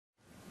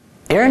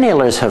Air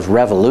nailers have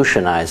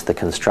revolutionized the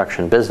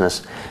construction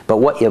business, but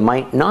what you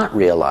might not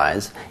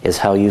realize is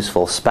how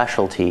useful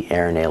specialty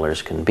air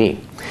nailers can be.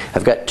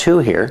 I've got two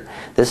here.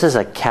 This is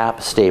a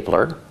cap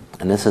stapler,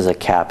 and this is a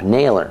cap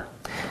nailer.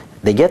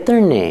 They get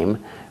their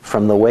name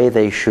from the way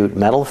they shoot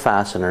metal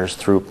fasteners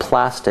through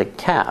plastic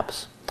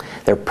caps.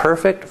 They're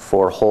perfect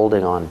for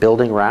holding on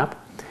building wrap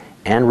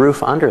and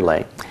roof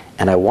underlay,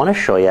 and I want to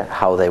show you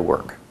how they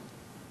work.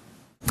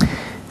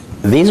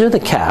 These are the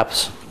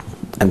caps,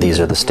 and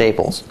these are the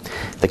staples.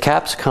 The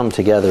caps come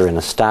together in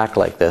a stack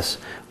like this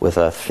with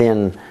a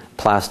thin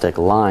plastic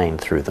line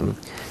through them.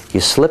 You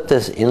slip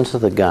this into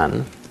the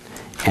gun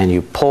and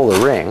you pull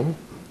the ring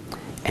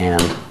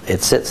and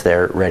it sits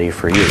there ready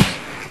for use.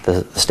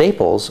 The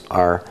staples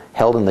are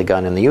held in the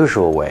gun in the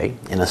usual way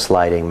in a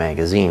sliding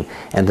magazine,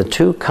 and the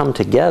two come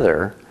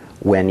together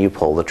when you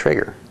pull the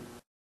trigger.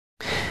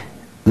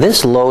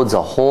 This loads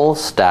a whole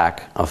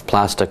stack of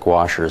plastic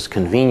washers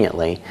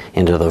conveniently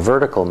into the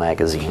vertical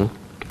magazine,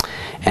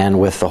 and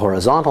with the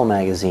horizontal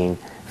magazine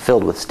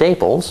filled with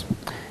staples,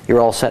 you're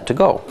all set to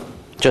go.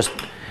 Just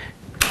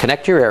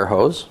connect your air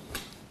hose,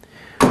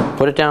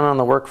 put it down on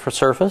the work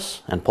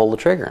surface, and pull the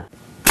trigger.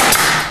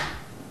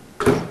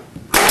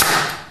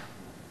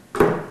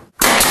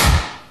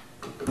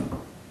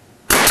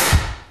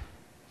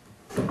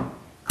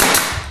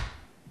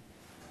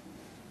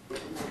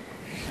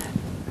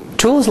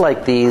 Tools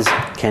like these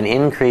can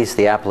increase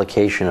the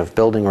application of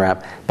building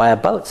wrap by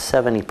about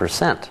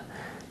 70%.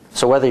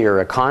 So whether you're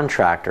a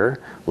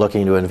contractor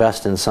looking to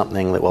invest in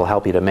something that will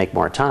help you to make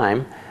more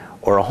time,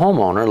 or a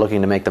homeowner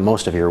looking to make the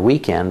most of your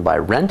weekend by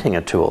renting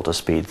a tool to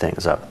speed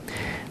things up,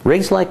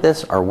 rigs like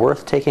this are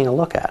worth taking a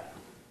look at.